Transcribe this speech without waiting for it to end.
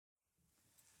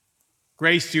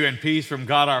Grace to you and peace from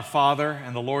God our Father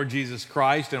and the Lord Jesus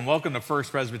Christ, and welcome to First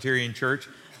Presbyterian Church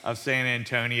of San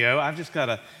Antonio. I've just got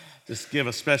to give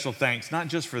a special thanks, not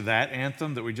just for that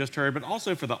anthem that we just heard, but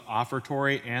also for the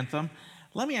offertory anthem.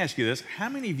 Let me ask you this. How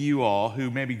many of you all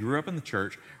who maybe grew up in the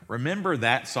church remember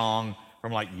that song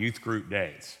from like youth group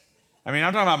days? I mean,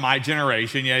 I'm talking about my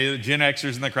generation, the Gen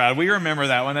Xers in the crowd. We remember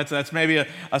that one. That's maybe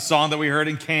a song that we heard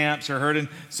in camps or heard in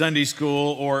Sunday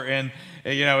school or in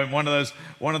one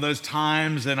of those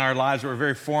times in our lives that were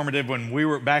very formative when we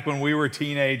were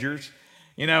teenagers.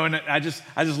 And I just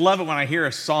love it when I hear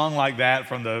a song like that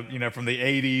from the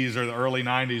 80s or the early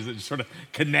 90s that just sort of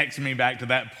connects me back to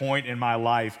that point in my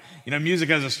life. Music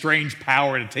has a strange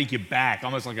power to take you back,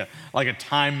 almost like a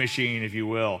time machine, if you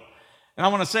will. And I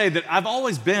want to say that I've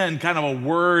always been kind of a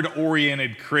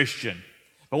word-oriented Christian.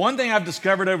 But one thing I've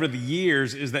discovered over the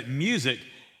years is that music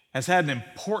has had an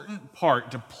important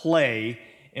part to play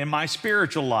in my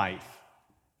spiritual life.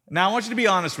 Now, I want you to be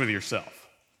honest with yourself.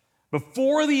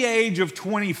 Before the age of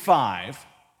 25,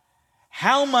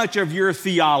 how much of your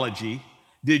theology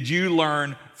did you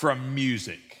learn from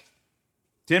music?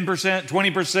 10%,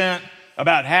 20%,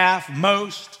 about half,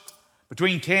 most?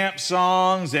 Between camp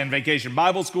songs and vacation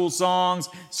Bible school songs,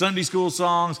 Sunday school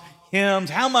songs, hymns,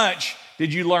 how much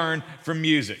did you learn from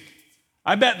music?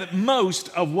 I bet that most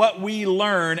of what we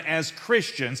learn as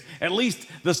Christians, at least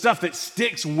the stuff that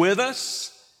sticks with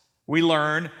us, we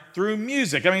learn through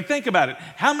music. I mean, think about it.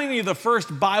 How many of the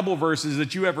first Bible verses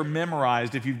that you ever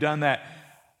memorized, if you've done that,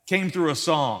 came through a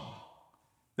song?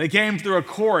 They came through a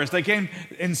chorus. They came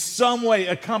in some way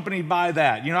accompanied by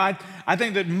that. I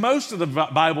think that most of the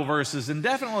Bible verses, and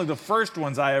definitely the first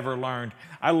ones I ever learned,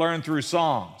 I learned through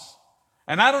songs.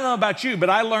 And I don't know about you, but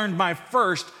I learned my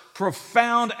first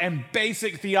profound and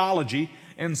basic theology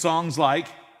in songs like,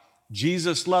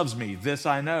 Jesus loves me, this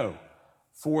I know,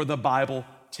 for the Bible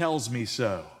tells me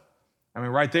so. I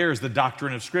mean, right there is the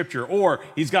doctrine of Scripture. Or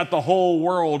he's got the whole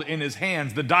world in his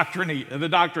hands, the doctrine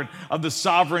of the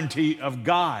sovereignty of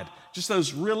God. Just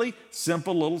those really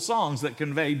simple little songs that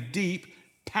convey deep,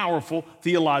 powerful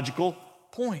theological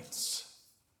points.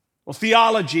 Well,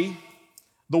 theology,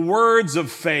 the words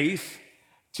of faith,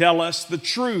 tell us the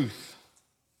truth.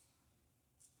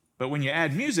 But when you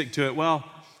add music to it, well,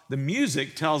 the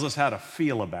music tells us how to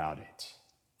feel about it.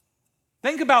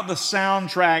 Think about the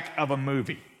soundtrack of a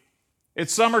movie.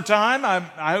 It's summertime.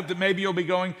 I hope that maybe you'll be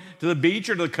going to the beach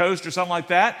or to the coast or something like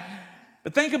that.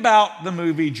 But think about the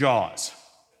movie Jaws.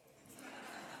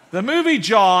 The movie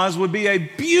Jaws would be a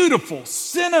beautiful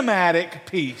cinematic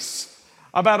piece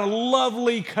about a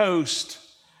lovely coast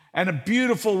and a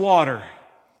beautiful water,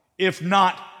 if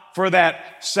not for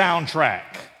that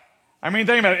soundtrack. I mean,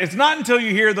 think about it. It's not until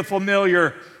you hear the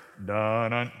familiar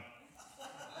dun-dun,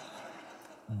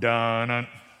 dun-dun,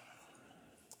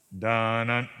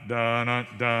 dun-dun, dun-dun,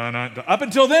 dun-dun. Up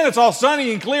until then, it's all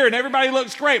sunny and clear and everybody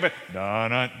looks great, but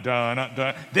dun-dun, dun-dun,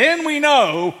 dun. Then we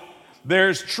know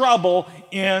there's trouble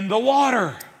in the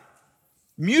water.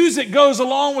 Music goes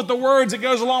along with the words. It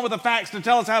goes along with the facts to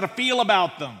tell us how to feel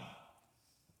about them.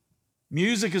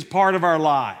 Music is part of our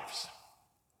lives.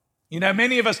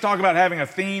 Many of us talk about having a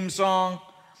theme song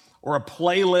or a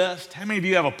playlist. How many of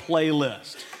you have a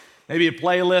playlist? Maybe a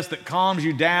playlist that calms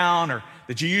you down or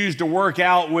that you use to work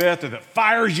out with or that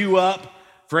fires you up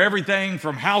for everything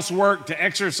from housework to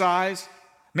exercise.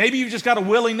 Maybe you've just got a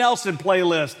Willie Nelson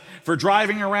playlist for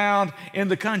driving around in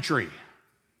the country.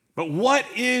 But what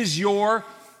is your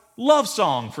love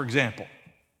song, for example?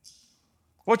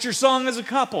 What's your song as a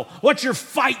couple? What's your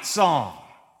fight song?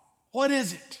 What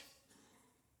is it?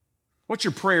 What's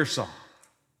your prayer song?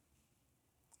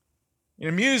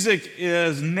 Music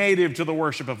is native to the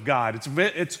worship of God.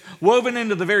 It's woven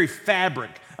into the very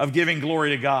fabric of giving glory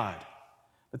to God.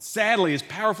 But sadly, as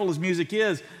powerful as music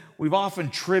is, we've often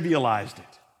trivialized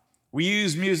it. We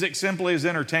use music simply as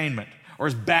entertainment or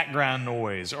as background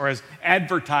noise or as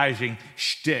advertising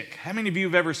shtick. How many of you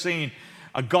have ever seen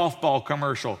a golf ball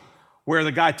commercial where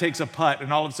the guy takes a putt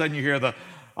and all of a sudden you hear the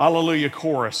Hallelujah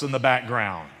chorus in the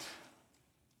background?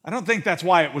 I don't think that's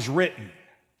why it was written.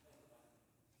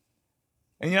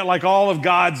 And yet, like all of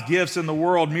God's gifts in the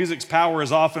world, music's power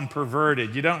is often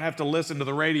perverted. You don't have to listen to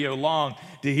the radio long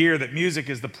to hear that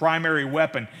music is the primary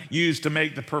weapon used to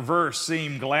make the perverse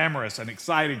seem glamorous and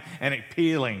exciting and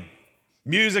appealing.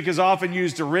 Music is often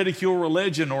used to ridicule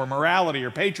religion or morality or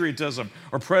patriotism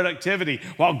or productivity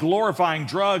while glorifying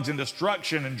drugs and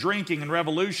destruction and drinking and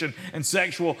revolution and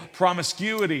sexual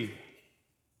promiscuity.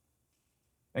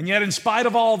 And yet, in spite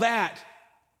of all that,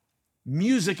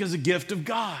 music is a gift of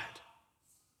God.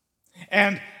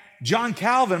 And John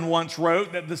Calvin once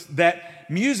wrote that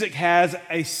music has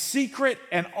a secret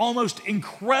and almost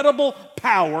incredible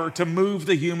power to move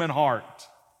the human heart.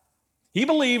 He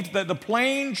believed that the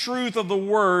plain truth of the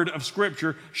word of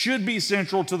Scripture should be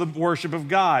central to the worship of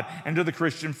God and to the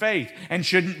Christian faith and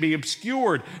shouldn't be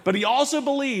obscured. But he also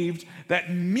believed that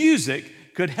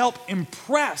music could help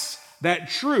impress that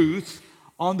truth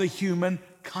on the human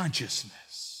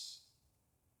consciousness.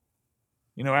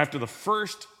 You know, after the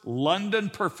first London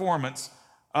performance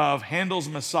of Handel's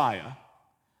Messiah,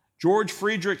 George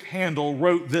Friedrich Handel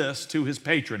wrote this to his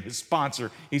patron, his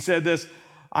sponsor. He said this,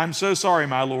 "I'm so sorry,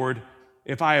 my lord,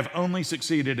 if I have only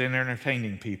succeeded in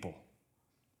entertaining people.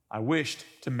 I wished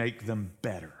to make them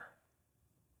better."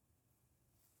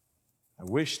 I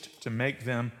wished to make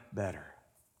them better.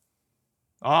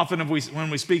 Often when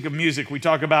we speak of music, we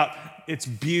talk about its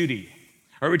beauty,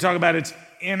 or we talk about its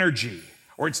energy,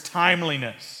 or its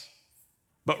timeliness.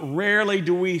 But rarely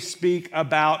do we speak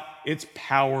about its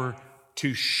power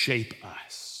to shape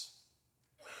us.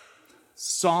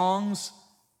 Songs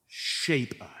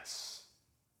shape us.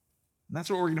 And that's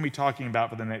what we're going to be talking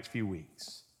about for the next few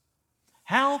weeks.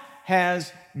 How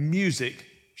has music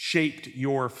shaped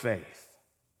your faith?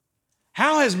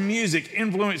 How has music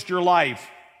influenced your life,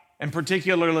 and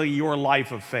particularly your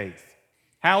life of faith?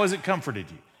 How has it comforted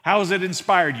you? How has it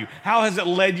inspired you? How has it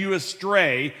led you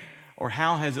astray? Or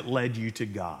how has it led you to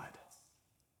God?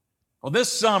 Well,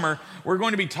 this summer, we're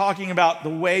going to be talking about the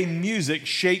way music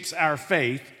shapes our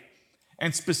faith,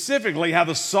 and specifically how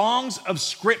the songs of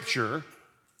Scripture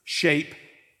shape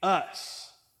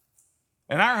us.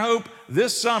 And our hope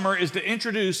this summer is to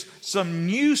introduce some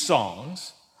new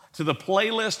songs to the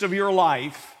playlist of your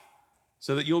life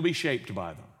so that you'll be shaped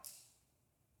by them.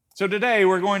 So today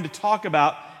we're going to talk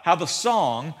about how the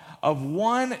song of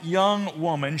one young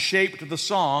woman shaped the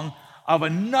song of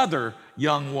another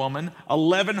young woman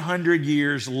 1,100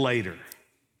 years later.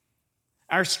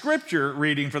 Our scripture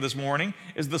reading for this morning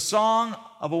is the song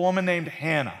of a woman named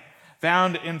Hannah,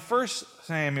 found in 1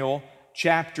 Samuel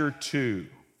chapter 2.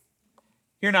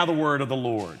 Hear now the word of the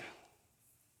Lord.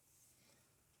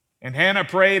 "And Hannah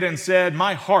prayed and said,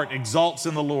 'My heart exalts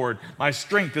in the Lord. My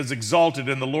strength is exalted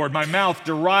in the Lord. My mouth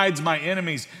derides my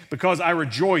enemies because I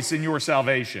rejoice in your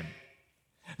salvation.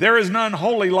 There is none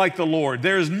holy like the Lord.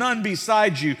 There is none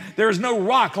beside you. There is no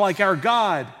rock like our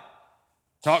God.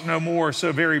 Talk no more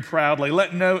so very proudly.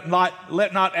 Let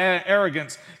not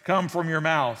arrogance come from your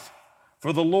mouth.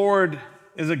 For the Lord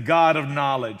is a God of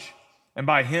knowledge, and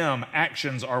by him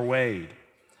actions are weighed.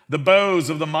 The bows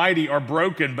of the mighty are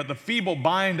broken, but the feeble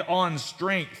bind on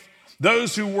strength.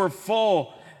 Those who were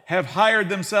full have hired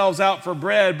themselves out for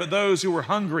bread, but those who were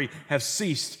hungry have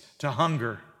ceased to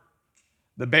hunger.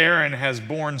 The barren has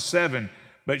borne 7,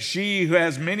 but she who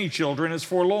has many children is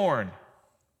forlorn.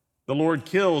 The Lord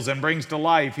kills and brings to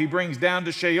life. He brings down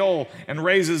to Sheol and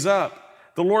raises up.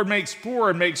 The Lord makes poor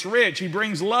and makes rich. He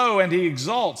brings low and he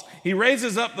exalts. He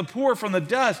raises up the poor from the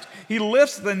dust. He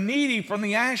lifts the needy from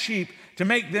the ash heap to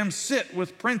make them sit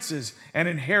with princes and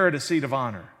inherit a seat of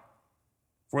honor.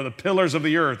 For the pillars of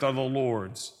the earth are the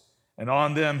Lord's, and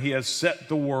on them he has set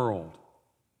the world.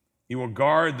 He will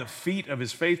guard the feet of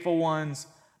his faithful ones,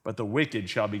 but the wicked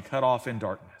shall be cut off in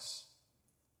darkness.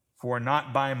 For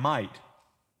not by might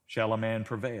shall a man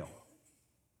prevail.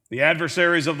 The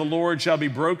adversaries of the Lord shall be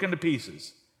broken to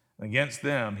pieces, and against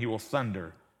them he will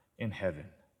thunder in heaven.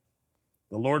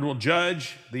 The Lord will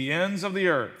judge the ends of the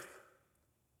earth,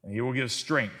 and he will give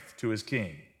strength to his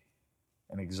king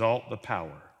and exalt the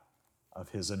power of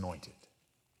his anointed.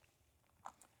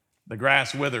 The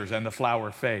grass withers and the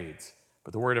flower fades,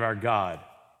 but the word of our God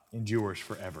endures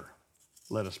forever.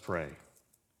 Let us pray.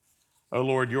 O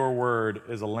Lord, your word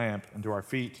is a lamp unto our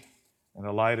feet and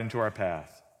a light unto our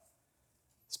path.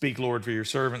 Speak, Lord, for your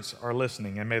servants are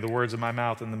listening, and may the words of my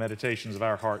mouth and the meditations of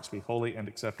our hearts be holy and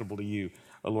acceptable to you,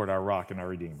 O Lord, our rock and our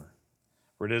redeemer.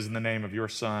 For it is in the name of your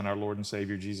Son, our Lord and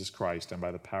Savior, Jesus Christ, and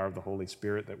by the power of the Holy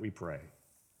Spirit that we pray.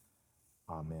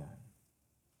 Amen.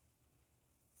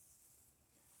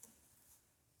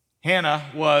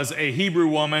 Hannah was a Hebrew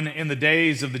woman in the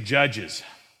days of the judges.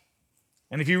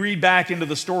 And if you read back into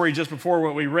the story just before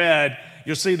what we read,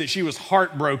 you'll see that she was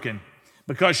heartbroken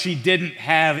because she didn't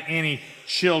have any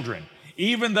children.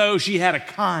 Even though she had a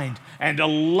kind and a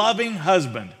loving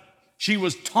husband, she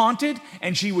was taunted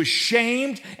and she was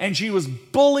shamed and she was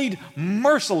bullied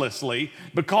mercilessly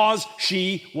because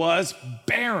she was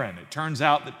barren. It turns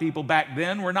out that people back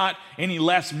then were not any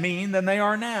less mean than they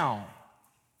are now.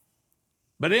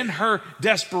 But in her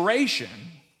desperation,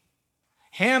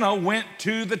 Hannah went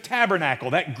to the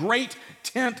tabernacle, that great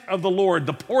tent of the Lord,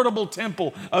 the portable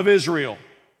temple of Israel.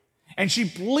 And she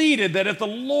pleaded that if the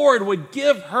Lord would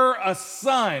give her a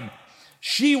son,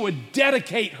 she would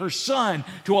dedicate her son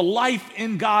to a life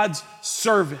in God's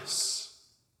service.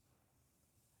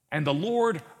 And the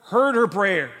Lord heard her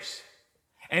prayers,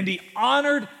 and he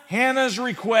honored Hannah's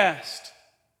request.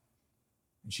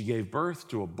 And she gave birth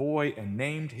to a boy and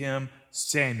named him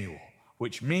Samuel,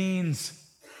 which means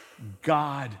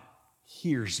God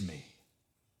hears me.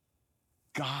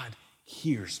 God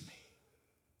hears me.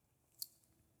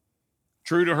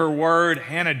 True to her word,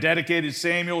 Hannah dedicated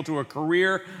Samuel to a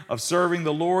career of serving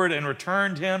the Lord and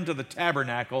returned him to the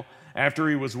tabernacle after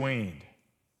he was weaned.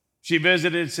 She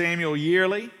visited Samuel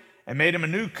yearly and made him a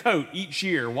new coat each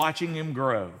year, watching him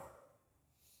grow.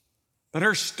 But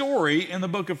her story in the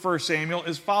book of 1 Samuel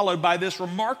is followed by this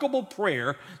remarkable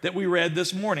prayer that we read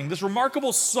this morning, this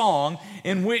remarkable song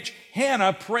in which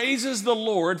Hannah praises the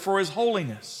Lord for his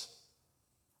holiness,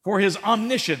 for his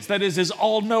omniscience, that is, his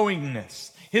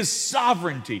all-knowingness, his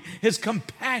sovereignty, his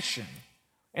compassion,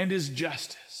 and his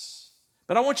justice.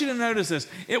 But I want you to notice this.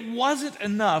 It wasn't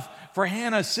enough for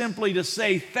Hannah simply to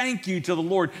say thank you to the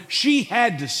Lord. She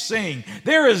had to sing.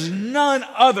 There is none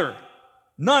other,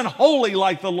 none holy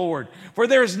like the Lord, for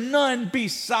there is none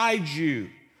besides you.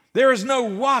 There is no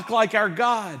rock like our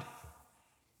God.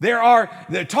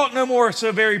 Talk no more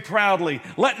so very proudly.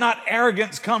 Let not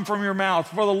arrogance come from your mouth,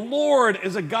 for the Lord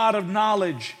is a God of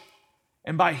knowledge,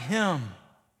 and by him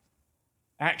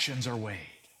actions are weighed.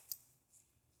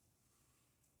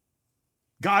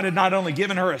 God had not only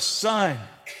given her a son,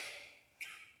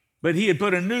 but he had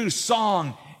put a new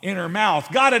song in her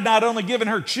mouth. God had not only given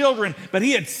her children, but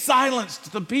he had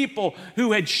silenced the people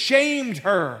who had shamed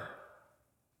her.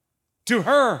 To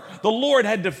her, the Lord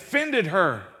had defended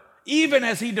her, even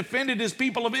as he defended his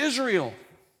people of Israel.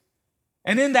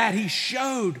 And in that, he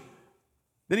showed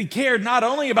that he cared not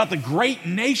only about the great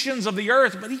nations of the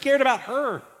earth, but he cared about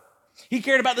her. He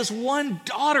cared about this one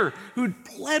daughter who'd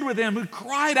pled with him, who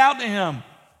cried out to him,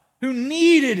 who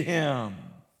needed him.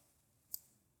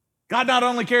 God not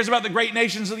only cares about the great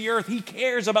nations of the earth, he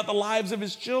cares about the lives of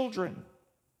his children.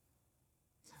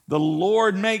 The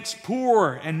Lord makes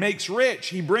poor and makes rich.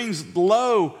 He brings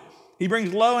low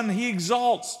and he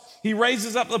exalts. He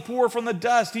raises up the poor from the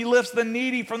dust. He lifts the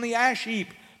needy from the ash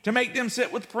heap to make them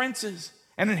sit with princes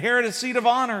and inherit a seat of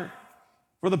honor.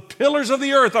 For the pillars of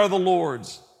the earth are the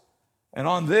Lord's, and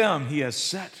on them he has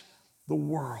set the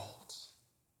world.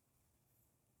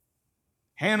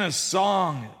 Hannah's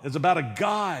song is about a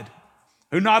God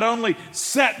who not only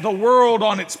set the world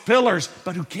on its pillars,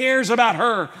 but who cares about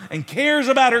her and cares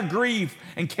about her grief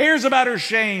and cares about her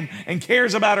shame and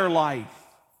cares about her life.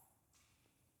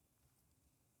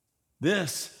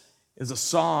 This is a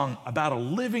song about a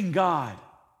living God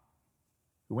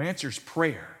who answers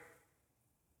prayer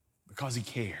because he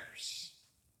cares.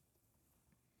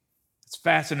 It's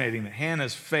fascinating that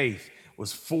Hannah's faith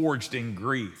was forged in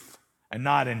grief and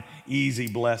not in easy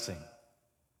blessing.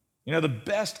 You know, the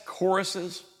best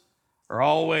choruses are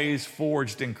always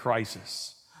forged in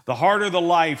crisis. The harder the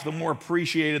life, the more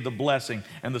appreciated the blessing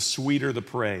and the sweeter the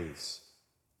praise.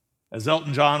 As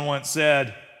Elton John once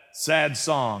said, sad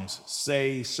songs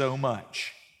say so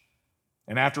much.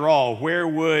 And after all, where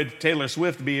would Taylor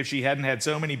Swift be if she hadn't had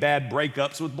so many bad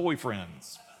breakups with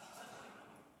boyfriends?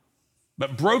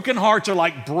 But broken hearts are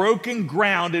like broken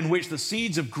ground in which the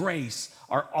seeds of grace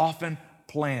are often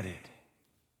planted.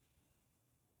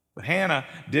 But Hannah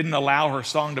didn't allow her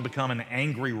song to become an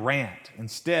angry rant.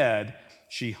 Instead,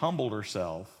 she humbled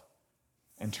herself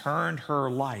and turned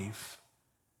her life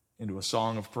into a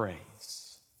song of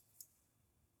praise.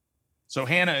 So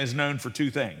Hannah is known for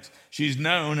two things. She's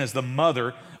known as the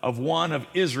mother of one of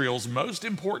Israel's most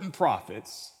important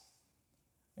prophets,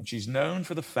 and she's known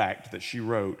for the fact that she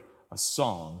wrote a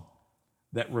song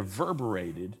that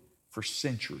reverberated for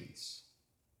centuries.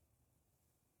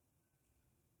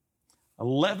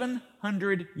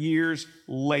 1,100 years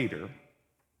later,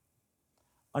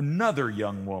 another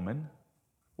young woman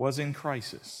was in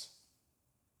crisis.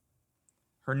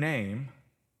 Her name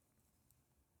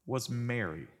was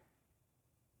Mary,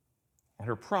 and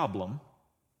her problem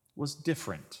was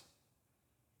different.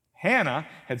 Hannah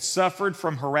had suffered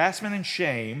from harassment and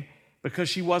shame because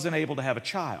she wasn't able to have a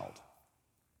child.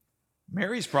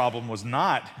 Mary's problem was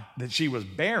not that she was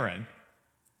barren.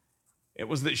 It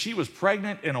was that she was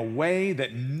pregnant in a way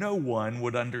that no one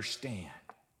would understand.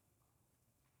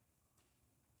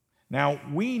 Now,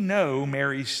 we know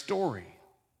Mary's story,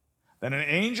 that an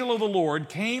angel of the Lord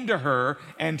came to her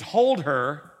and told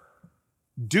her,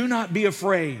 "Do not be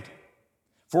afraid,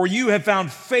 for you have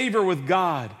found favor with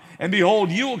God. And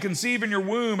behold, you will conceive in your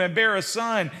womb and bear a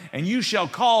son, and you shall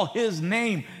call his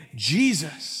name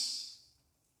Jesus.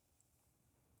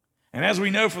 And as we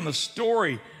know from the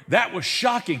story, that was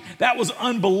shocking. That was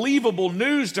unbelievable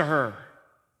news to her.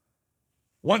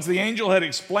 Once the angel had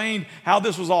explained how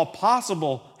this was all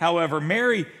possible, however,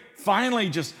 Mary finally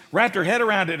just wrapped her head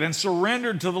around it and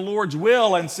surrendered to the Lord's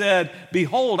will and said,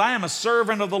 "Behold, I am a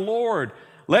servant of the Lord.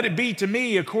 Let it be to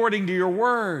me according to your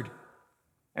word."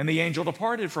 And the angel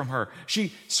departed from her.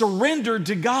 She surrendered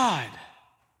to God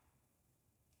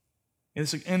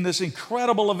in this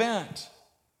incredible event.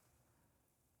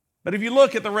 But if you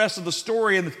look at the rest of the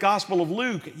story in the Gospel of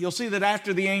Luke, you'll see that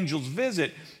after the angel's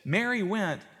visit, Mary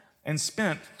went and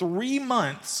spent 3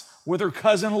 months with her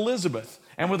cousin Elizabeth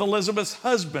and with Elizabeth's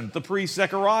husband, the priest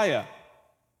Zechariah.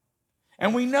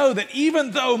 And we know that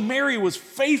even though Mary was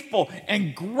faithful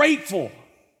and grateful,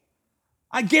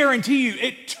 I guarantee you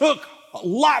it took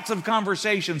lots of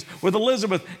conversations with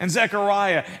Elizabeth and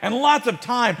Zechariah and lots of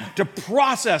time to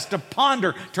process, to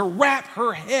ponder, to wrap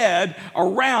her head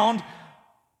around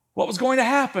what was going to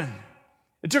happen.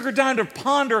 It took her time to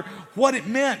ponder what it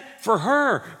meant for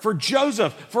her, for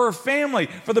Joseph, for her family,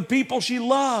 for the people she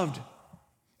loved,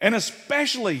 and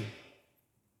especially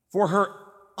for her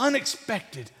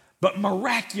unexpected but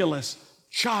miraculous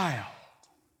child.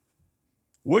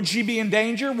 Would she be in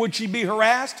danger? Would she be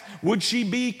harassed? Would she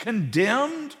be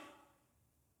condemned?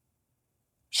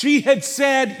 She had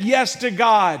said yes to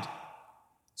God,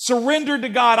 surrendered to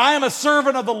God. I am a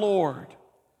servant of the Lord.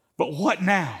 But what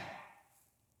now?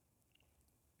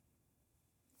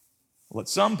 Well, at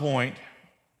some point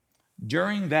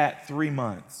during that 3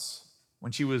 months,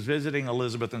 when she was visiting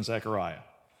Elizabeth and Zechariah,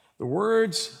 the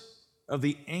words of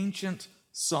the ancient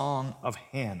song of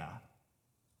Hannah,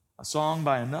 a song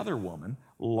by another woman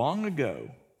long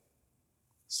ago,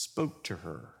 spoke to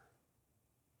her.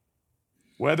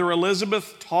 Whether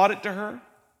Elizabeth taught it to her,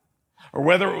 or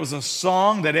whether it was a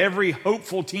song that every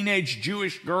hopeful teenage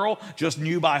Jewish girl just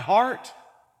knew by heart,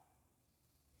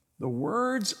 the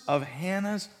words of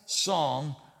Hannah's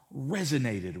song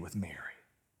resonated with Mary.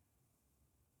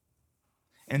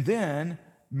 And then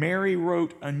Mary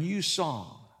wrote a new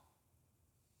song,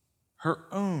 her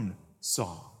own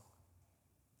song.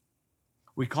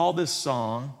 We call this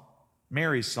song,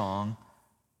 Mary's song,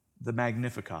 the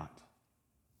Magnificat.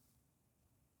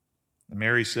 And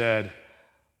Mary said,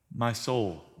 "My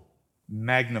soul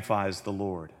magnifies the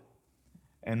Lord,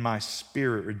 and my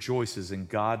spirit rejoices in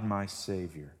God my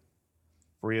Savior.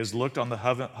 For he has looked on the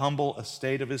humble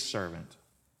estate of his servant.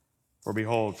 For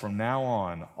behold, from now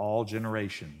on all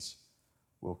generations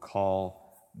will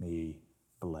call me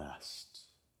blessed."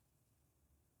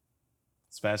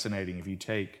 It's fascinating if you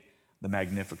take the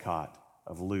Magnificat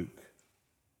of Luke,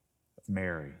 of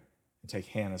Mary, and take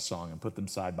Hannah's song and put them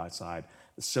side by side,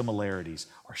 the similarities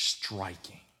are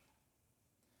striking.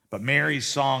 But Mary's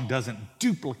song doesn't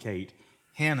duplicate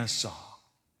Hannah's song.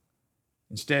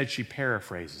 Instead, she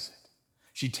paraphrases it.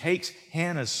 She takes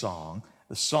Hannah's song,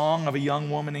 the song of a young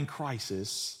woman in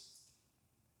crisis,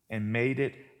 and made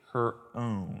it her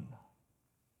own.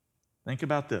 Think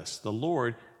about this. The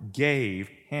Lord gave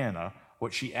Hannah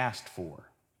what she asked for.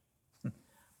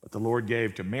 But the Lord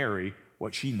gave to Mary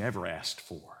what she never asked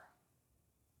for.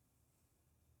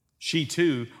 She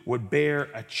too would bear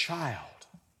a child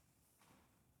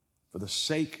for the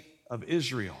sake of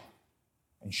Israel,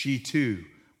 and she too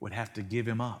would have to give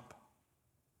him up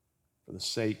for the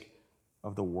sake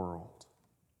of the world.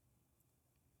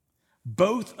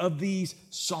 Both of these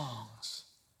songs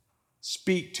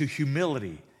speak to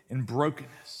humility and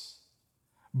brokenness.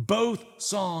 Both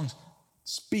songs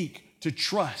speak to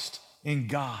trust in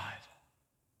God.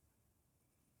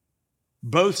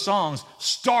 Both songs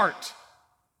start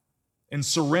in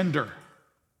surrender.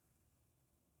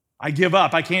 I give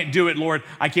up. I can't do it, Lord.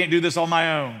 I can't do this on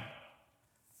my own.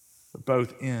 But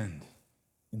both end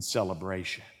in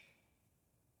celebration.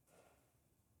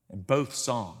 And both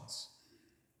songs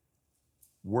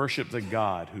worship the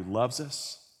God who loves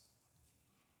us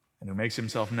and who makes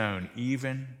himself known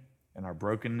even in our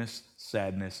brokenness,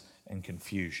 sadness, and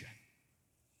confusion.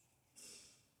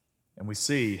 And we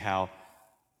see how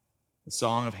the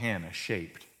song of Hannah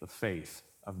shaped the faith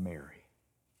of Mary.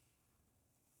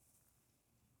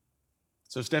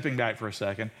 So stepping back for a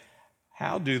second,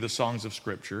 how do the songs of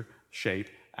Scripture shape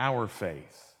our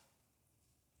faith?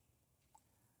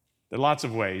 There are lots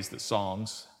of ways that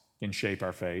songs can shape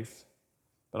our faith,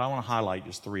 but I want to highlight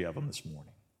just 3 of them this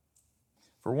morning.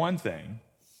 For one thing,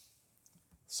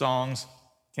 songs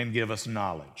can give us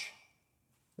knowledge.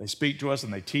 They speak to us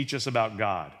and they teach us about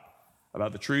God,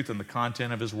 about the truth and the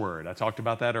content of his word. I talked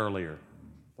about that earlier.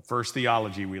 The first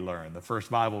theology we learn, the first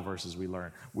Bible verses we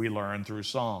learn through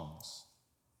songs.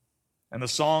 And the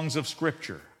songs of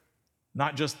Scripture,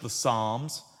 not just the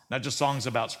Psalms, not just songs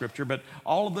about Scripture, but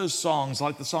all of those songs,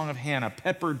 like the Song of Hannah,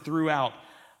 peppered throughout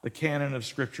the canon of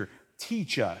Scripture,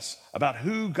 teach us about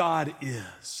who God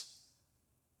is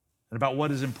and about what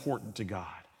is important to God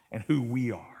and who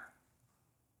we are.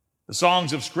 The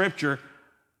songs of Scripture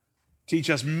teach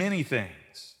us many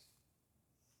things,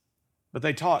 but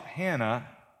they taught Hannah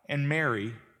and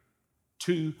Mary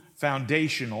two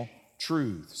foundational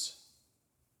truths.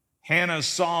 Hannah's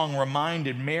song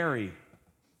reminded Mary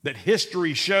that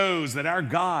history shows that our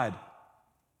God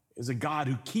is a God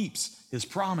who keeps his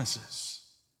promises.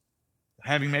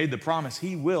 Having made the promise,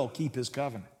 he will keep his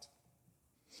covenant.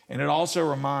 And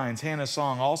Hannah's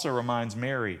song also reminds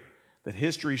Mary that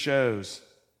history shows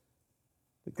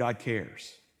that God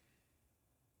cares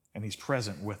and he's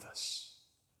present with us.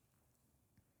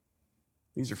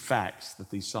 These are facts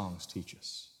that these songs teach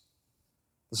us.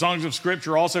 The songs of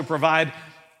Scripture also provide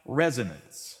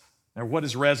resonance. Now, what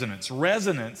is resonance?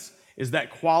 Resonance is that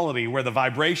quality where the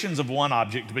vibrations of one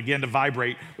object begin to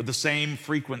vibrate with the same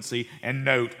frequency and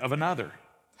note of another.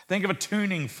 Think of a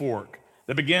tuning fork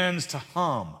that begins to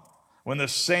hum when the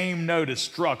same note is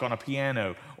struck on a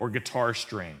piano or guitar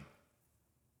string.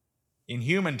 In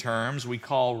human terms, we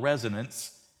call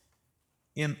resonance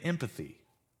empathy.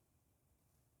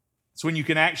 It's when you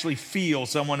can actually feel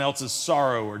someone else's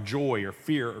sorrow or joy or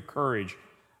fear or courage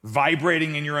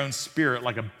vibrating in your own spirit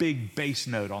like a big bass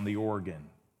note on the organ.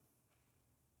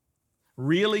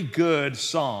 Really good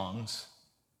songs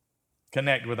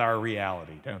connect with our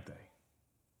reality, don't they?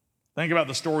 Think about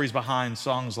the stories behind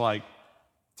songs like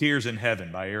Tears in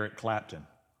Heaven by Eric Clapton,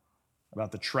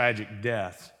 about the tragic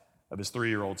death of his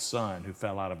 3-year-old son who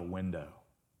fell out of a window.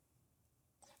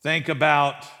 Think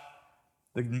about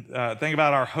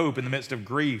our hope in the midst of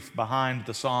grief behind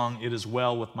the song It Is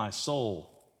Well With My Soul,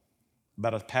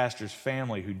 about a pastor's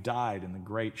family who died in the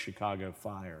Great Chicago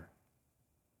Fire.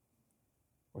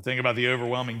 Or think about the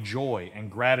overwhelming joy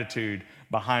and gratitude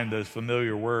behind those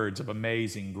familiar words of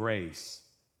Amazing Grace,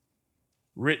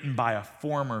 written by a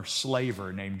former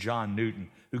slaver named John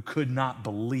Newton, who could not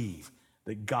believe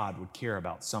that God would care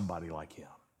about somebody like him.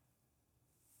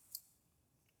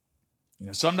 You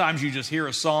know, sometimes you just hear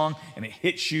a song and it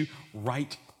hits you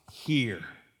right here,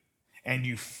 and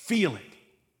you feel it,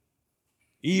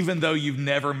 even though you've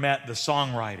never met the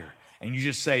songwriter, and you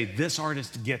just say, this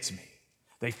artist gets me.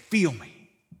 They feel me.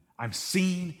 I'm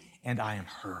seen and I am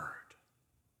heard.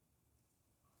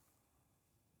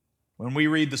 When we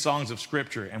read the songs of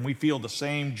Scripture and we feel the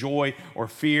same joy or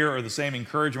fear or the same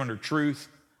encouragement or truth,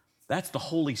 that's the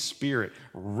Holy Spirit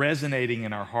resonating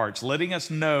in our hearts, letting us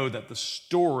know that the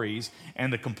stories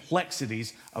and the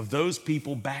complexities of those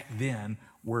people back then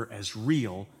were as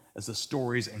real as the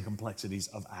stories and complexities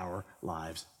of our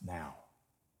lives now.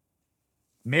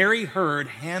 Mary heard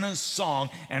Hannah's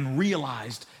song and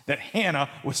realized that Hannah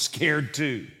was scared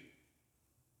too.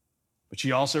 But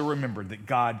she also remembered that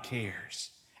God cares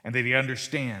and that he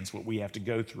understands what we have to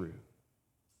go through.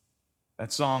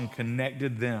 That song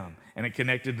connected them, and it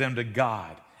connected them to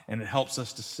God, and it helps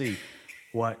us to see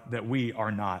that we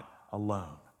are not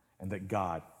alone and that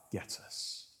God gets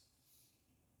us.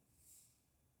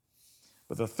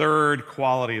 But the third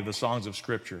quality of the songs of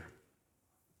Scripture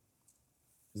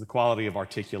is the quality of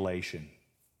articulation.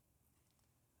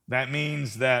 That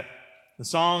means that the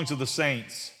songs of the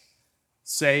saints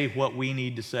say what we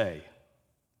need to say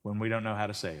when we don't know how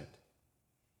to say it.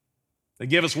 They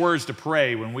give us words to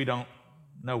pray when we don't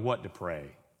know what to pray.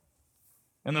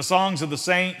 In the songs of the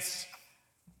saints,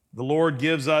 the Lord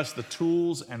gives us the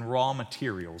tools and raw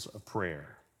materials of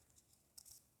prayer.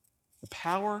 The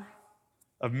power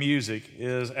of music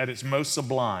is at its most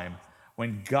sublime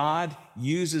when God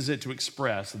uses it to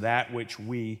express that which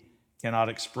we cannot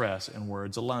express in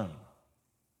words alone.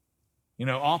 You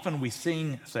know, often we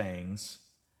sing things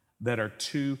that are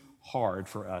too hard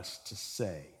for us to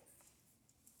say.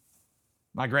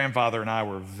 My grandfather and I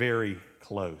were very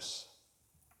close.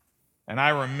 And I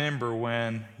remember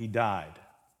when he died,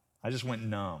 I just went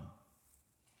numb.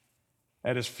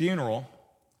 At his funeral,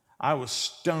 I was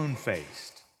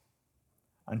stone-faced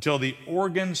until the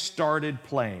organ started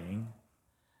playing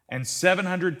and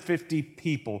 750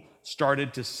 people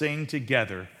started to sing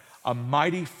together, "A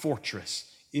mighty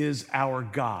fortress is our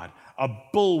God, a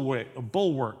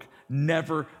bulwark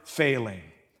never failing.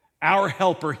 Our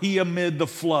helper, he amid the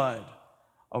flood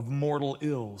of mortal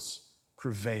ills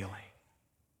prevailing."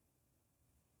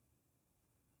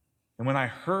 And when I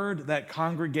heard that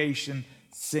congregation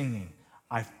singing,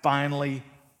 I finally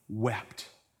wept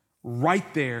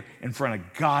right there in front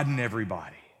of God and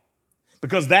everybody.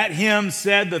 Because that hymn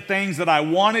said the things that I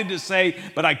wanted to say,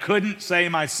 but I couldn't say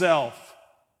myself.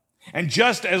 And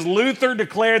just as Luther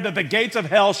declared that the gates of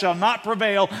hell shall not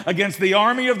prevail against the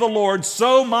army of the Lord,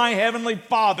 so my heavenly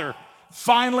Father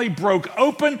finally broke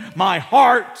open my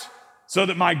heart so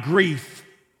that my grief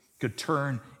could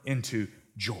turn into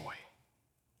joy.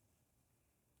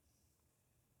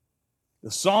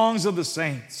 The songs of the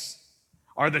saints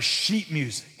are the sheet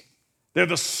music. They're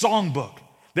the songbook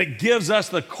that gives us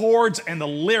the chords and the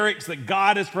lyrics that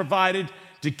God has provided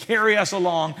to carry us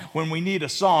along when we need a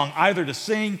song, either to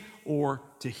sing or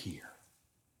to hear.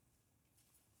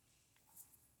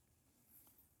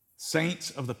 Saints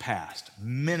of the past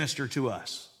minister to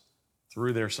us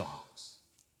through their songs.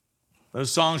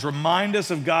 Those songs remind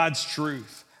us of God's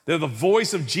truth. They're the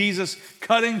voice of Jesus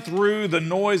cutting through the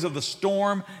noise of the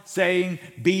storm, saying,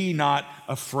 "Be not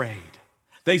afraid."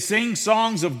 They sing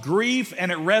songs of grief,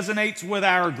 and it resonates with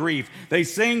our grief. They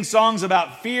sing songs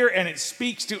about fear, and it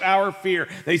speaks to our fear.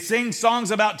 They sing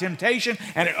songs about temptation,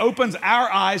 and it opens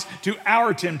our eyes to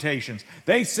our temptations.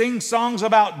 They sing songs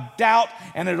about doubt,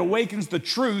 and it awakens the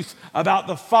truth about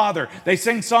the Father. They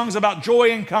sing songs about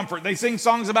joy and comfort. They sing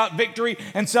songs about victory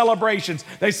and celebrations.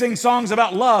 They sing songs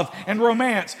about love and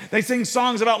romance. They sing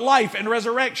songs about life and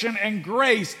resurrection and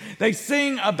grace. They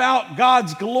sing about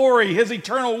God's glory, His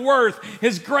eternal worth,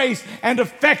 His grace and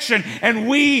affection, and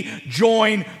we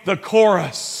join the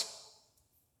chorus.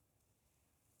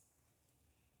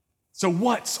 So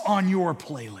what's on your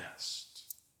playlist?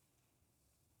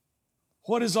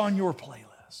 What is on your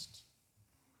playlist?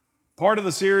 Part of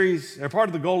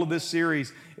the goal of this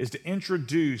series is to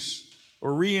introduce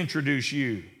or reintroduce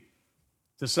you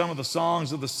to some of the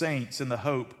songs of the saints in the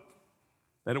hope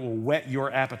that it will whet your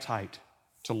appetite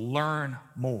to learn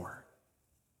more.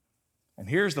 And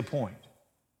here's the point.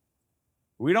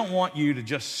 We don't want you to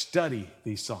just study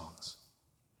these songs.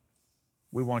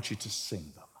 We want you to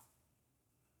sing them.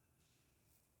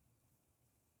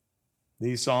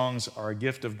 These songs are a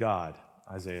gift of God,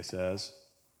 Isaiah says.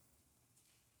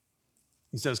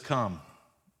 He says, "Come,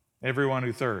 everyone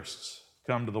who thirsts,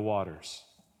 come to the waters.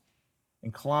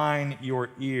 Incline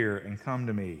your ear and come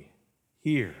to me.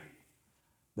 Hear,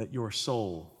 that your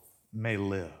soul may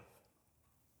live."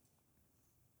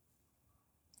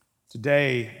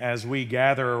 Today, as we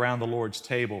gather around the Lord's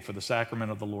table for the sacrament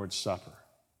of the Lord's Supper,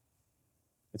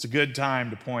 it's a good time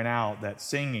to point out that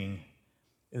singing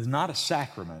is not a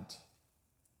sacrament,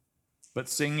 but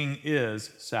singing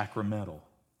is sacramental.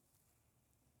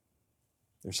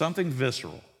 There's something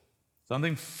visceral,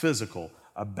 something physical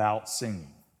about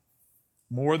singing.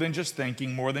 More than just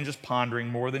thinking, more than just pondering,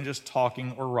 more than just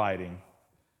talking or writing.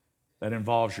 That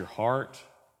involves your heart,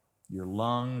 your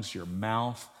lungs, your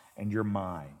mouth, and your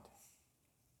mind.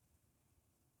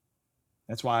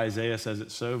 That's why Isaiah says it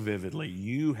so vividly.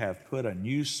 "You have put a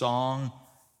new song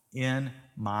in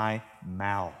my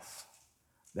mouth,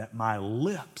 that my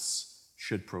lips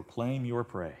should proclaim your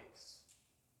praise."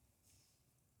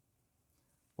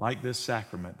 Like this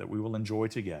sacrament that we will enjoy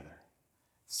together,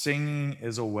 singing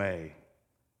is a way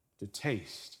to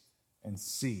taste and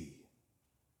see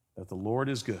that the Lord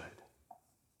is good,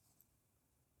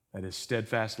 that His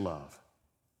steadfast love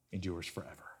endures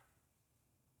forever.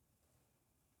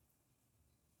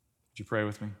 Would you pray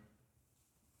with me?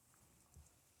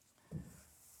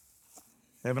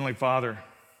 Heavenly Father,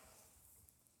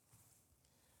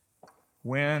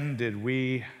 when did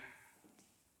we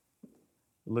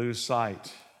lose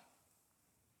sight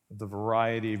of the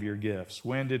variety of your gifts?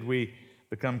 When did we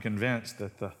become convinced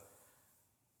that the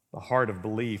heart of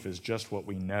belief is just what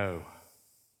we know,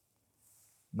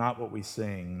 not what we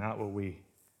sing, not what we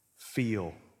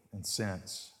feel and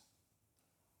sense?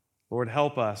 Lord,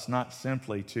 help us not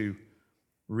simply to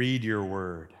read your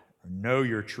word or know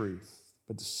your truth,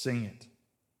 but to sing it.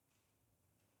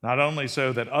 Not only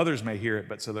so that others may hear it,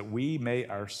 but so that we may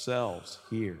ourselves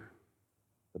hear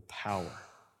the power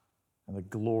and the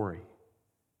glory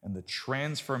and the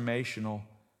transformational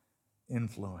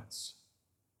influence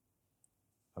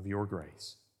of your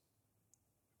grace.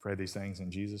 I pray these things in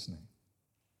Jesus' name.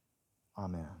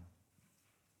 Amen.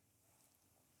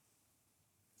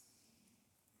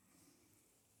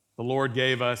 The Lord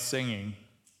gave us singing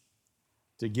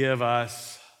to give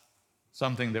us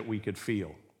something that we could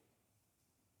feel,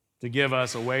 to give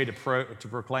us a way to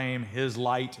proclaim His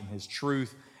light and His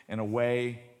truth in a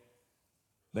way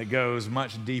that goes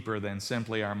much deeper than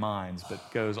simply our minds,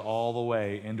 but goes all the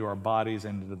way into our bodies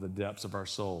and into the depths of our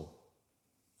soul.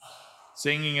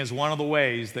 Singing is one of the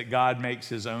ways that God makes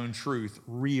His own truth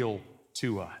real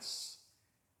to us.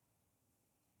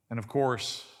 And of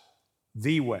course,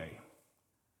 the way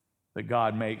that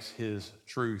God makes His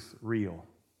truth real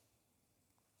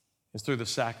is through the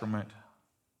sacrament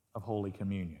of Holy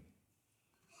Communion.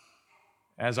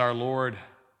 as our Lord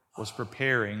was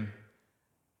preparing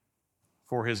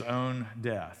for his own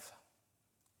death,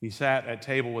 he sat at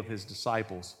table with his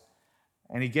disciples,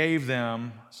 and he gave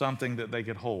them something that they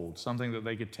could hold, something that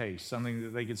they could taste, something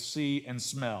that they could see and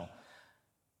smell,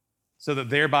 so that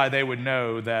thereby they would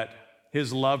know that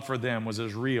his love for them was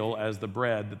as real as the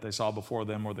bread that they saw before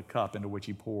them or the cup into which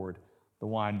he poured the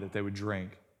wine that they would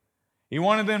drink. He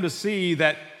wanted them to see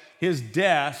that his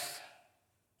death,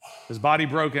 his body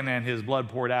broken and his blood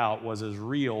poured out, was as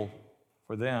real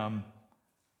for them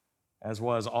as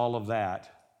was all of that,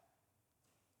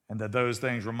 and that those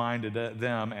things reminded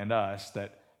them and us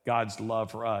that God's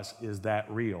love for us is that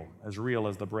real as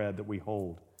the bread that we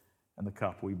hold and the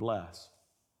cup we bless.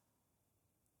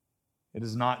 It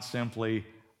is not simply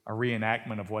a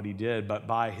reenactment of what he did, but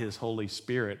by his Holy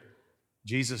Spirit,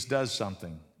 Jesus does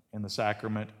something in the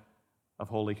sacrament of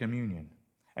Holy Communion.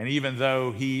 And even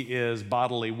though he is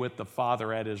bodily with the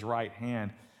Father at his right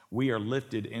hand, we are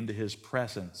lifted into his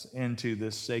presence, into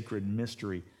this sacred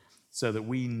mystery, so that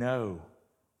we know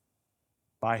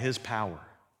by his power,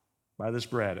 by this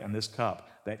bread and this cup,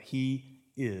 that he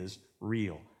is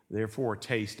real. Therefore,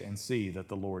 taste and see that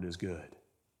the Lord is good,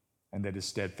 and that his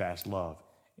steadfast love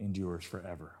endures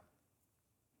forever.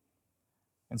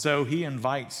 And so he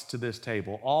invites to this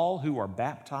table all who are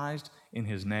baptized in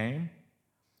his name,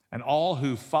 and all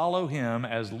who follow him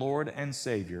as Lord and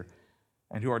Savior,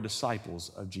 and who are disciples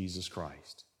of Jesus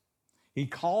Christ. He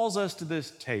calls us to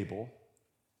this table,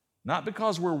 not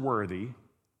because we're worthy,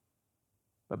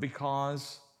 but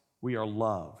because we are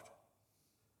loved.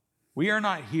 We are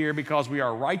not here because we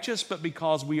are righteous, but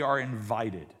because we are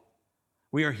invited.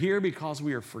 We are here because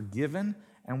we are forgiven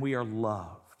and we are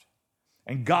loved.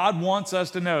 And God wants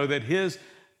us to know that his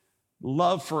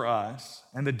love for us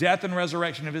and the death and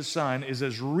resurrection of his Son is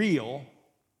as real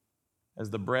as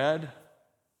the bread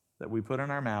that we put in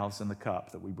our mouths and the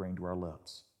cup that we bring to our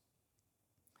lips.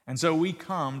 And so we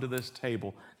come to this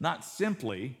table not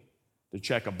simply to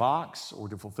check a box or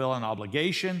to fulfill an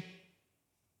obligation,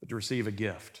 but to receive a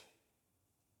gift,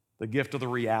 the gift of the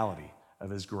reality of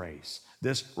his grace,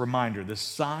 this reminder, this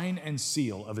sign and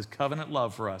seal of his covenant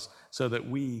love for us, so that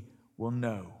we will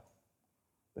know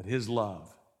that his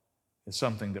love is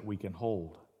something that we can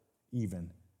hold,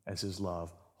 even as his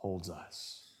love holds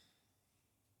us.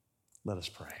 Let us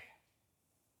pray.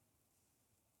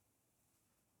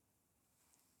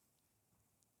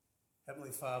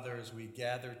 Heavenly Father, as we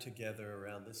gather together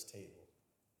around this table,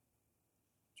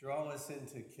 draw us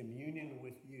into communion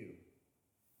with you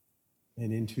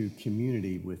and into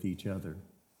community with each other.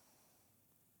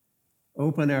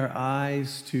 Open our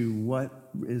eyes to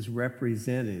what is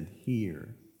represented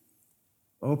here.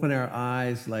 Open our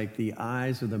eyes like the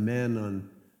eyes of the men on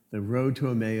the road to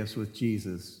Emmaus with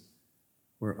Jesus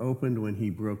were opened when he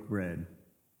broke bread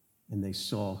and they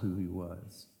saw who he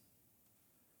was.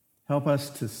 Help us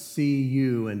to see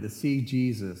you and to see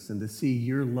Jesus and to see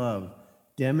your love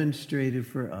demonstrated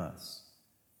for us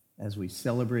as we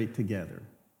celebrate together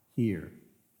here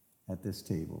at this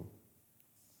table.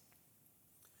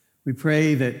 We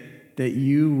pray that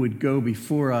you would go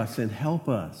before us and help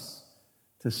us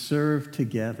to serve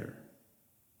together.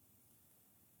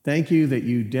 Thank you that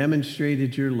you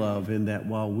demonstrated your love in that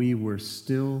while we were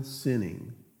still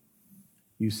sinning,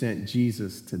 you sent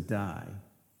Jesus to die.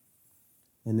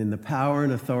 And in the power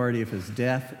and authority of his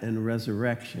death and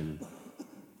resurrection,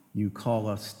 you call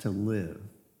us to live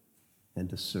and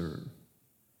to serve.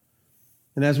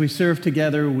 And as we serve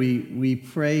together, we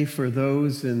pray for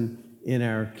those in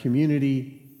our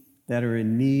community that are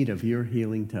in need of your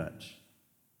healing touch.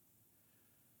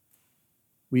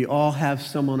 We all have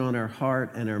someone on our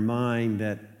heart and our mind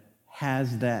that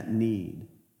has that need,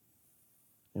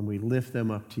 and we lift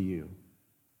them up to you.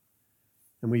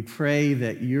 And we pray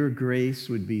that your grace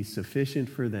would be sufficient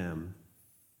for them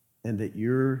and that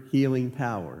your healing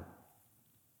power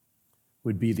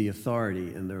would be the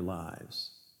authority in their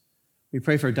lives. We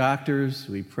pray for doctors.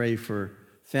 We pray for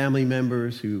family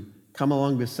members who come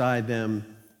along beside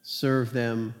them, serve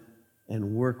them,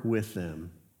 and work with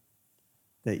them,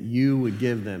 that you would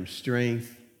give them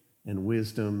strength and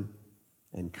wisdom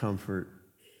and comfort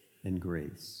and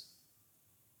grace.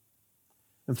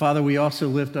 And Father, we also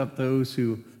lift up those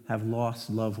who have lost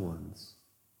loved ones.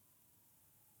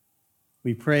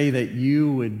 We pray that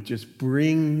you would just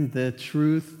bring the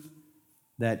truth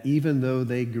that even though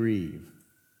they grieve,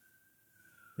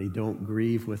 they don't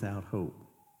grieve without hope,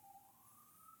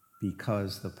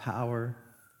 because the power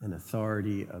and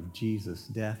authority of Jesus'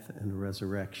 death and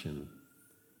resurrection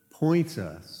points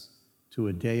us to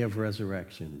a day of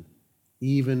resurrection,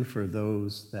 even for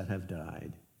those that have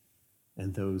died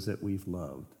and those that we've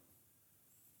loved.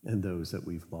 and those that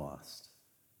we've lost.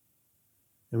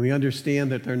 And we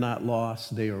understand that they're not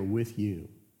lost, they are with you.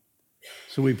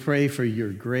 So we pray for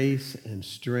your grace and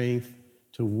strength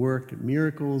to work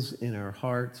miracles in our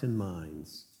hearts and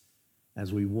minds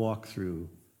as we walk through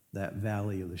that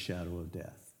valley of the shadow of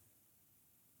death.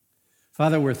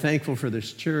 Father, we're thankful for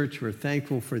this church. We're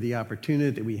thankful for the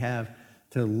opportunity that we have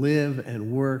to live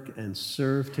and work and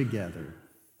serve together.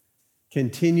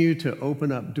 Continue to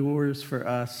open up doors for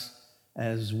us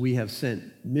as we have sent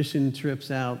mission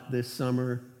trips out this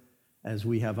summer, as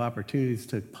we have opportunities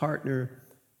to partner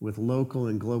with local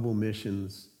and global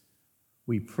missions.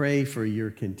 We pray for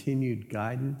your continued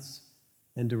guidance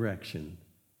and direction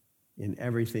in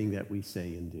everything that we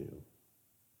say and do.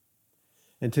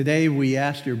 And today we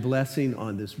ask your blessing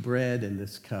on this bread and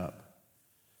this cup,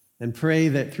 and pray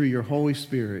that through your Holy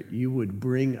Spirit you would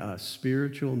bring us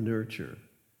spiritual nurture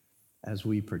as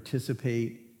we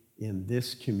participate in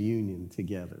this communion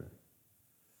together.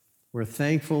 We're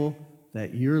thankful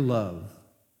that your love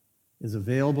is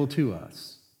available to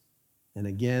us, and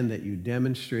again that you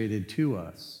demonstrated to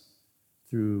us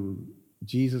through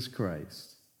Jesus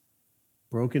Christ,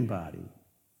 broken body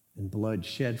and blood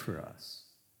shed for us,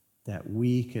 that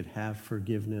we could have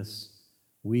forgiveness,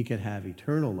 we could have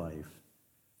eternal life,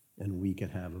 and we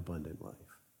could have abundant life.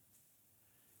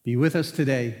 Be with us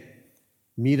today.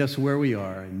 Meet us where we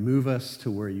are and move us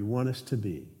to where you want us to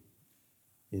be.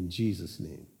 In Jesus'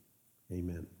 name,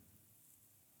 amen.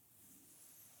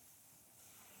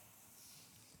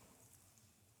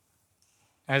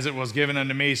 As it was given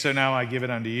unto me, so now I give it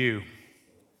unto you.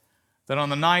 That on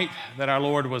the night that our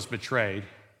Lord was betrayed,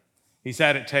 he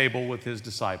sat at table with his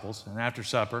disciples, and after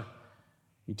supper,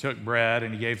 he took bread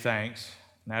and he gave thanks,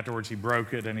 and afterwards he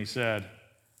broke it and he said,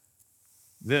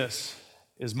 "This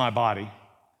is my body,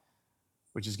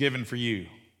 which is given for you.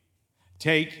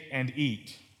 Take and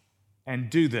eat, and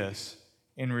do this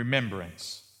in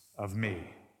remembrance of me."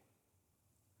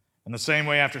 In the same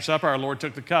way, after supper, our Lord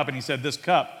took the cup, and he said, "This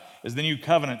cup is the new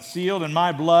covenant, sealed in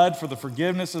my blood for the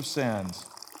forgiveness of sins.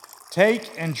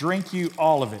 Take and drink you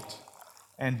all of it,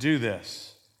 and do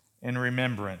this in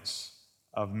remembrance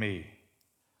of me.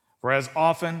 For as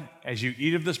often as you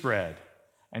eat of this bread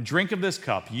and drink of this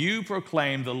cup, you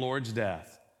proclaim the Lord's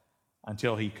death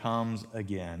until he comes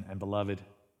again." And beloved,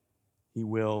 he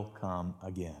will come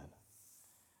again.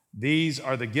 These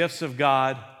are the gifts of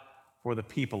God for the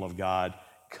people of God.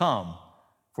 Come,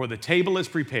 for the table is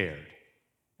prepared,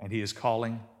 and he is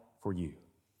calling for you.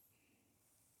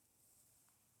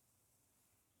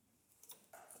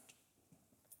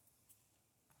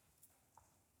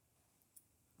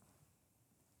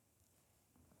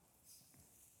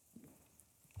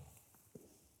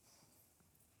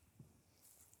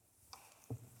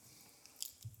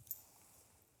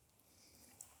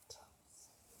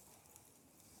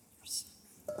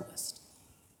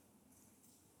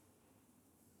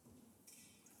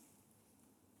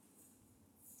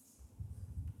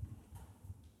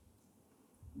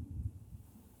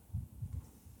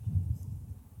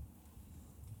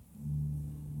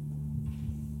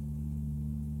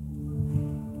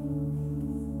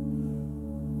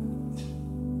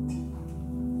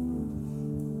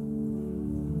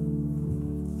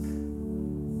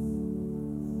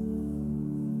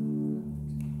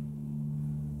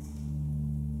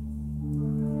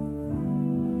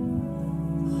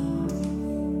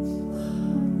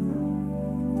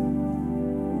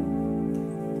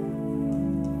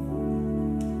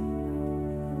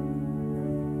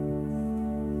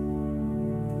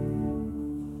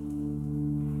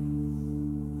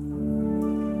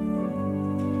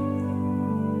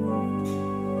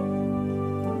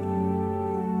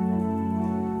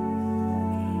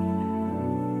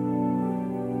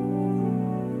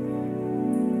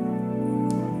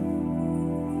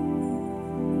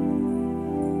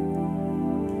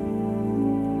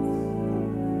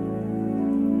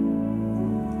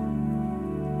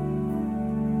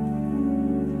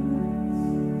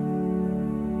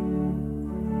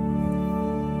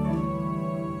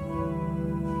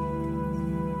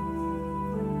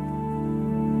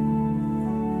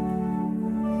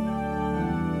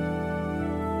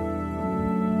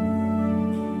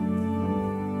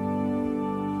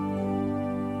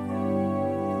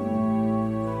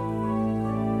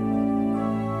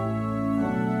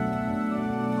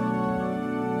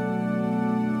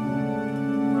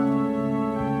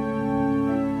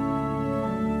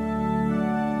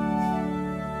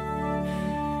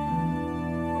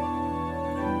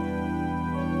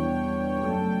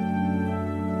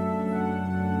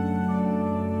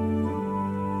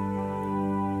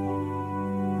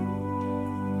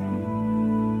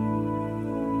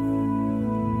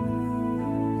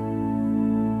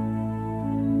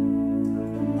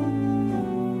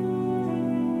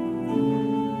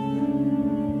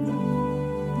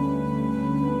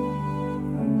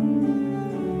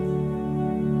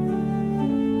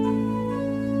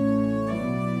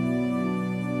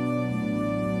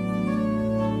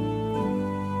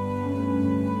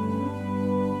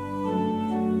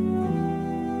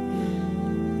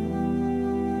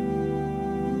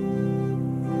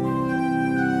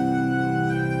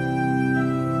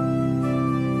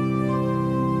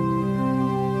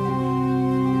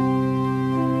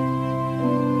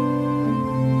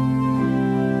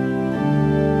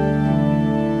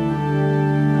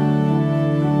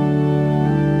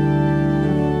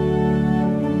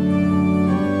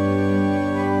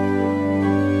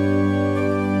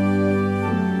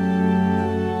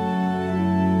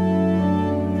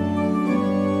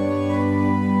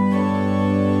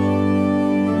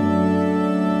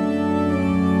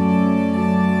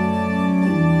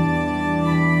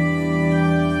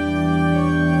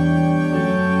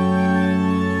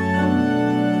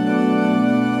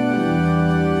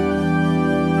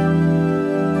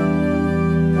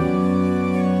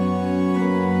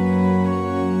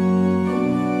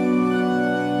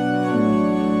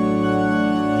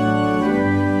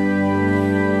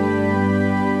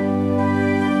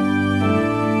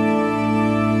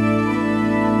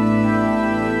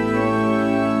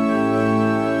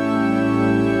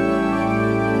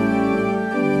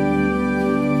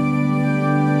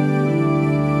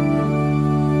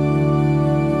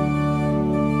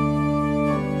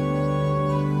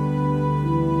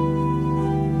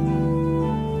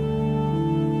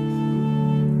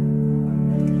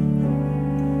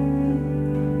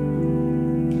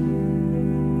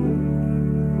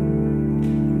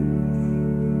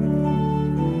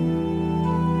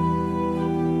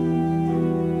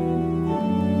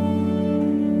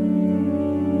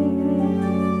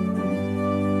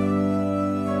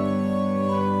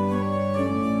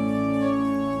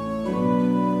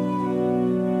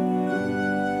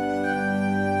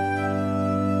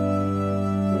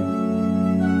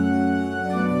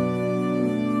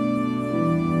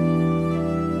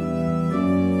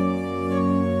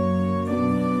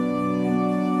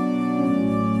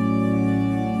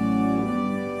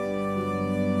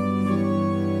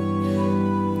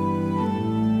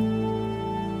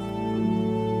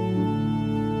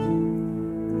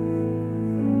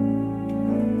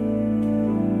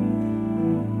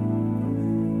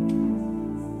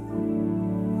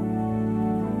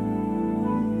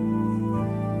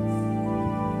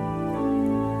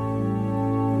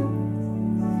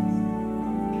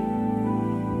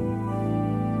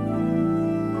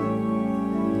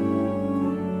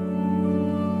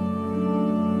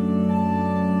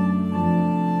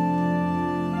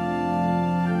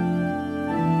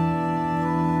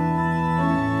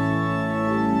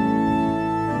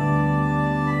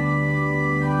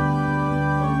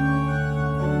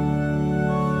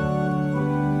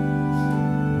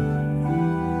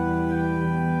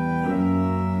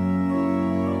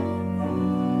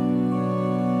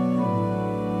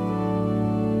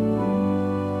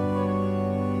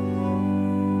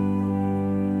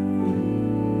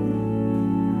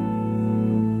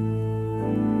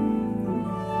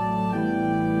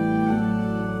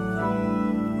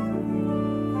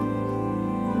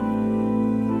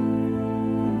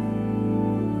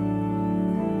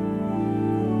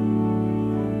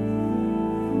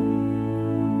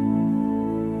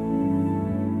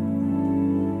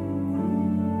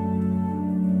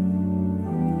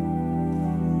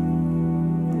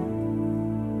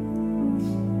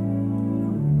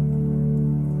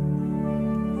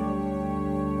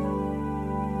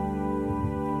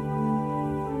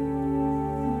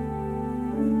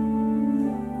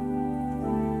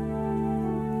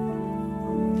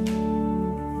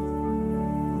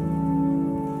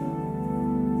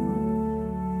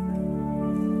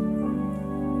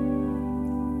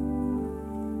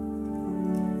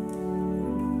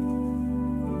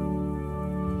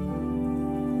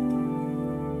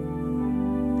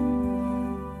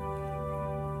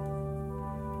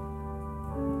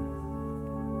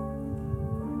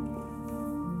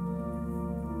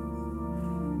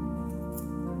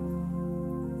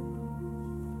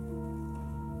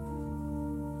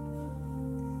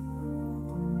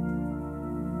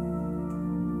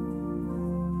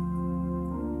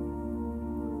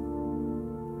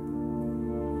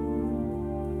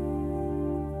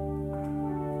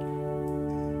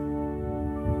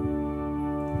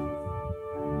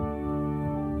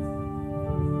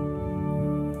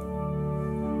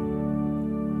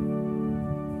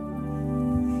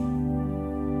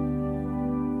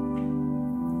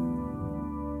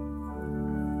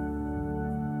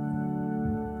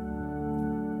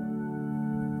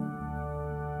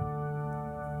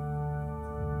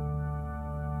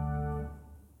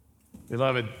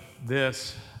 Beloved,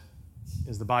 this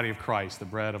is the body of Christ, the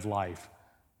bread of life,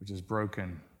 which is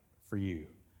broken for you.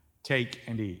 Take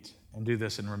and eat, and do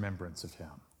this in remembrance of him.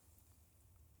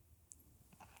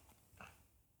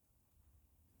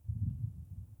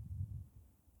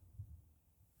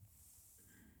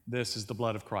 This is the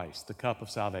blood of Christ, the cup of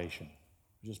salvation,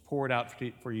 which is poured out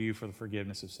for you for the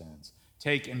forgiveness of sins.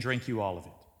 Take and drink you all of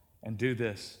it, and do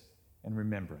this in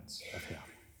remembrance of him.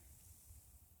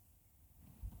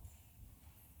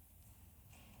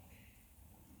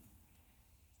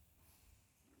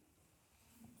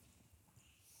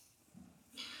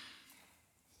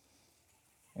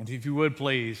 And if you would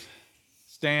please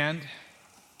stand,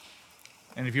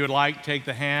 and if you would like, take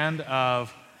the hand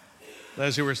of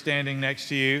those who are standing next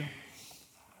to you,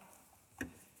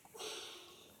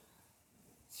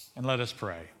 and let us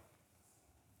pray.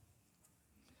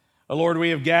 Oh Lord, we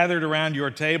have gathered around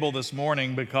your table this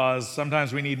morning because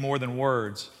sometimes we need more than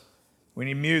words. We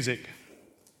need music.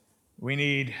 We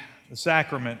need the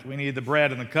sacrament. We need the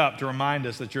bread and the cup to remind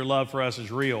us that your love for us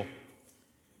is real.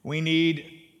 We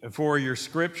need for your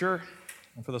scripture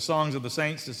and for the songs of the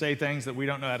saints to say things that we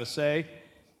don't know how to say.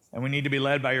 And we need to be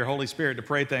led by your Holy Spirit to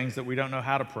pray things that we don't know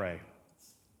how to pray.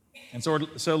 And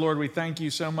so Lord, we thank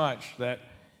you so much that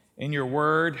in your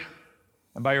word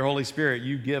and by your Holy Spirit,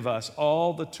 you give us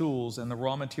all the tools and the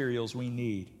raw materials we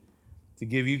need to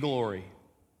give you glory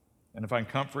and to find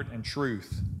comfort and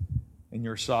truth in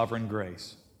your sovereign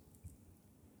grace.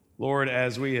 Lord,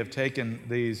 as we have taken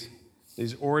these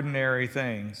ordinary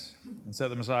things and set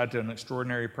them aside to an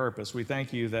extraordinary purpose, we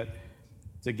thank you that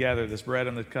together this bread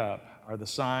and the cup are the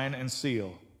sign and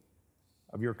seal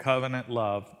of your covenant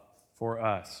love for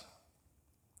us.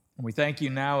 And we thank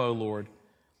you now, O Lord,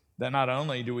 that not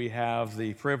only do we have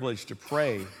the privilege to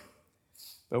pray,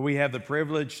 but we have the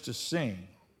privilege to sing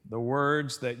the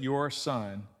words that your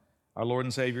Son, our Lord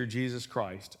and Savior Jesus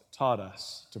Christ, taught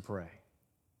us to pray.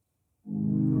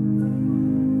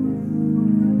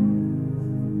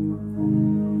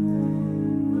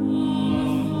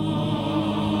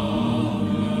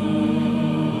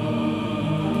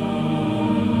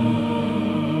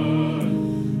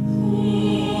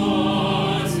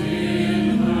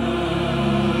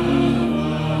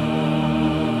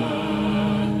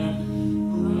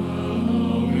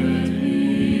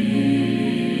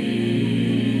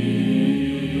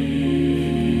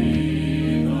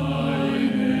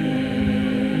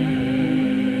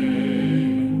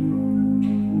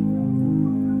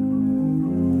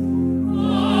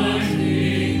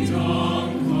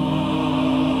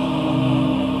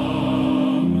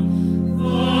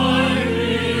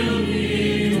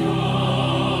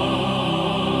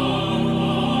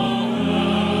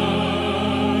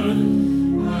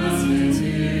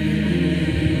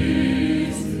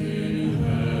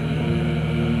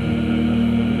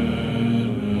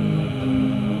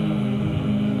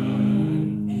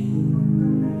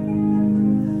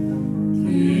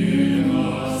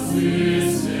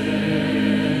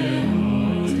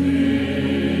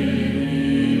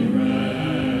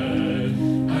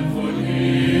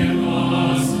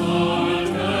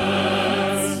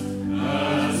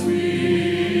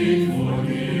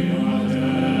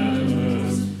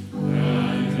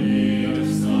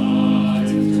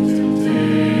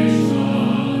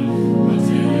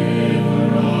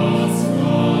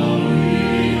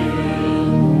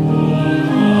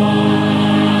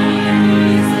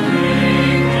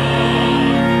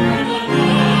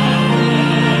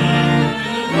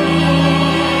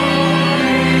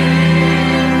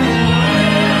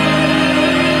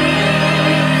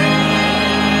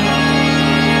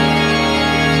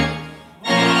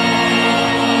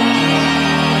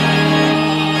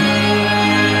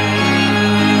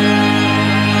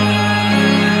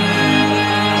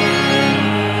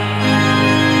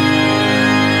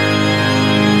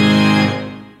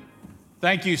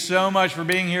 Thank you so much for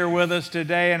being here with us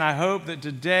today, and I hope that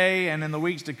today and in the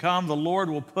weeks to come, the Lord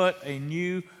will put a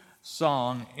new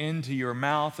song into your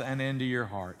mouth and into your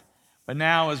heart. But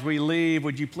now, as we leave,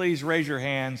 would you please raise your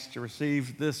hands to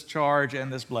receive this charge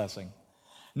and this blessing?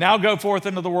 Now go forth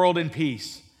into the world in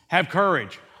peace. Have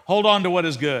courage. Hold on to what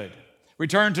is good.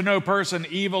 Return to no person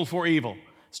evil for evil.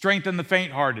 Strengthen the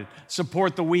faint-hearted.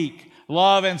 Support the weak.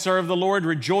 Love and serve the Lord,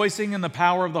 rejoicing in the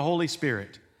power of the Holy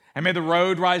Spirit. And may the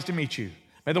road rise to meet you.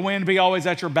 May the wind be always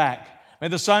at your back. May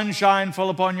the sun shine full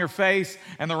upon your face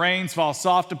and the rains fall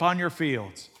soft upon your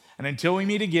fields. And until we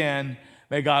meet again,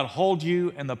 may God hold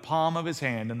you in the palm of his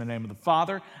hand in the name of the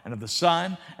Father and of the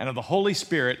Son and of the Holy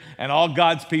Spirit. And all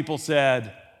God's people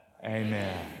said,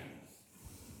 Amen.